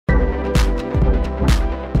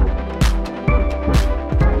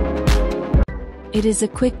It is a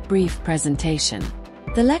quick, brief presentation.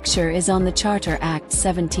 The lecture is on the Charter Act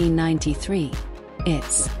 1793,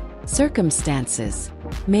 its circumstances,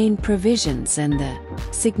 main provisions and the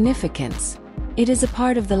significance. It is a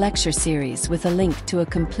part of the lecture series with a link to a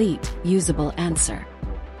complete, usable answer.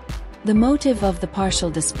 The motive of the partial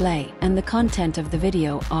display and the content of the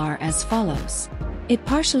video are as follows. It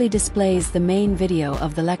partially displays the main video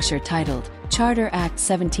of the lecture titled Charter Act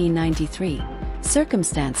 1793,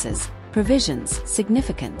 Circumstances, Provisions,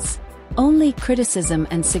 Significance. Only criticism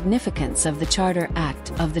and significance of the Charter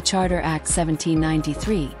Act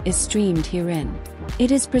 1793 is streamed herein.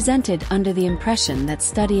 It is presented under the impression that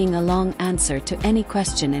studying a long answer to any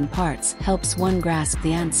question in parts helps one grasp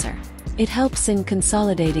the answer. It helps in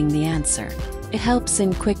consolidating the answer. It helps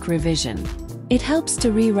in quick revision. It helps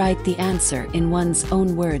to rewrite the answer in one's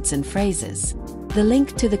own words and phrases. The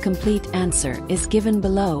link to the complete answer is given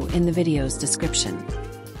below in the video's description.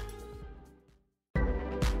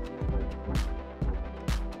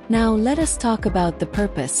 Now let us talk about the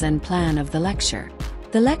purpose and plan of the lecture.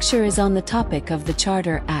 The lecture is on the topic of the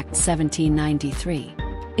Charter Act 1793.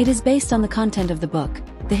 It is based on the content of the book,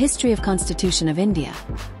 The History of Constitution of India.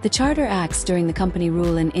 The Charter Acts during the Company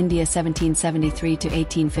Rule in India 1773 to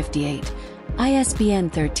 1858, ISBN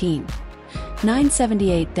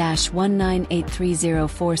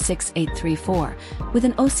 13-978-1983046834, with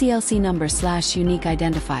an OCLC number/unique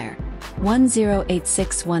identifier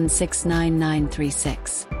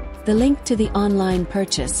 1086169936. The link to the online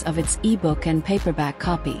purchase of its ebook and paperback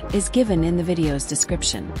copy is given in the video's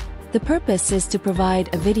description. The purpose is to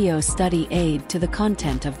provide a video study aid to the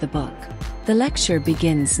content of the book. The lecture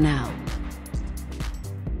begins now.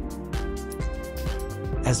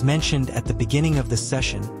 As mentioned at the beginning of this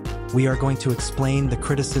session, we are going to explain the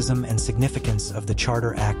criticism and significance of the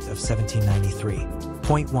Charter Act of 1793.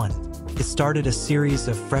 Point 1. It started a series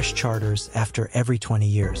of fresh charters after every 20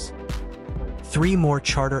 years. 3 more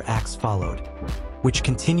Charter Acts followed, which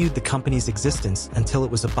continued the company's existence until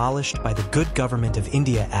it was abolished by the Good Government of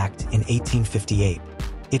India Act in 1858.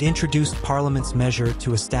 It introduced Parliament's measure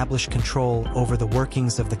to establish control over the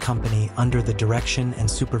workings of the company under the direction and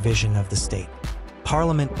supervision of the state.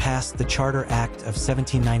 Parliament passed the Charter Act of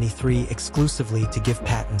 1793 exclusively to give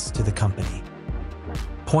patents to the company.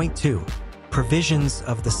 Point 2. Provisions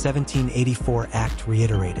of the 1784 Act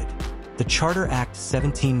reiterated. The Charter Act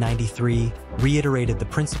 1793 reiterated the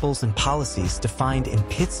principles and policies defined in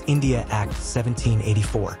Pitt's India Act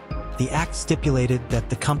 1784. The Act stipulated that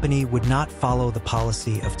the company would not follow the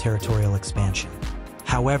policy of territorial expansion.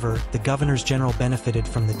 However, the Governors-General benefited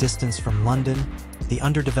from the distance from London, the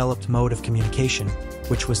underdeveloped mode of communication,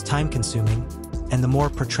 which was time-consuming, and the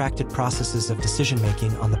more protracted processes of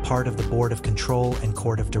decision-making on the part of the Board of Control and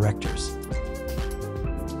Court of Directors.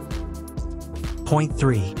 Point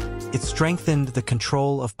 3. It strengthened the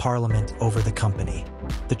control of Parliament over the company.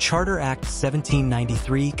 The Charter Act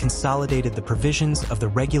 1793 consolidated the provisions of the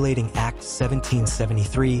Regulating Act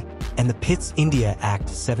 1773 and the Pitt's India Act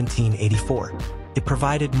 1784. It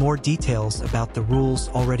provided more details about the rules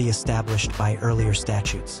already established by earlier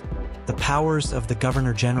statutes. The powers of the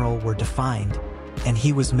Governor-General were defined, and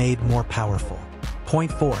he was made more powerful.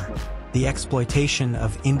 Point 4. The exploitation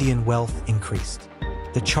of Indian wealth increased.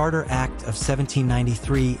 The Charter Act of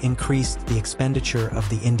 1793 increased the expenditure of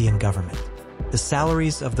the Indian government. The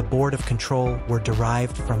salaries of the Board of Control were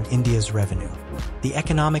derived from India's revenue. The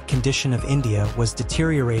economic condition of India was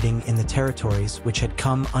deteriorating in the territories which had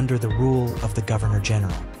come under the rule of the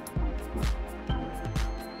Governor-General.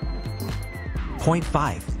 Point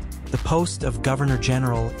 5. The post of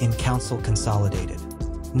Governor-General in Council consolidated.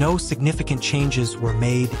 No significant changes were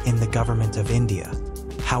made in the government of India.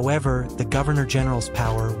 However, the Governor-General's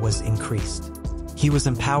power was increased. He was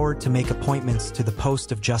empowered to make appointments to the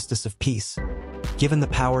post of Justice of Peace, given the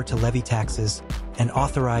power to levy taxes, and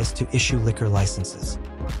authorized to issue liquor licenses.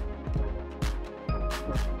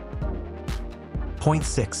 Point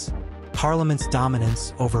 6. Parliament's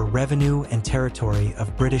dominance over revenue and territory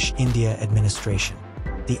of British India administration.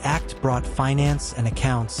 The Act brought finance and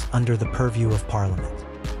accounts under the purview of Parliament.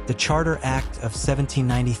 The Charter Act of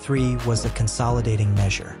 1793 was a consolidating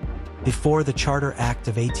measure. Before the Charter Act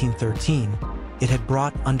of 1813, it had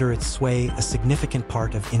brought under its sway a significant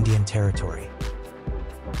part of Indian territory.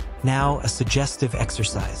 Now, a suggestive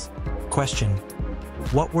exercise. Question: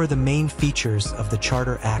 what were the main features of the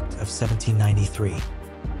Charter Act of 1793?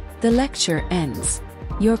 The lecture ends.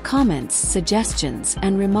 Your comments, suggestions,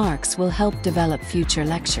 and remarks will help develop future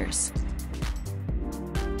lectures.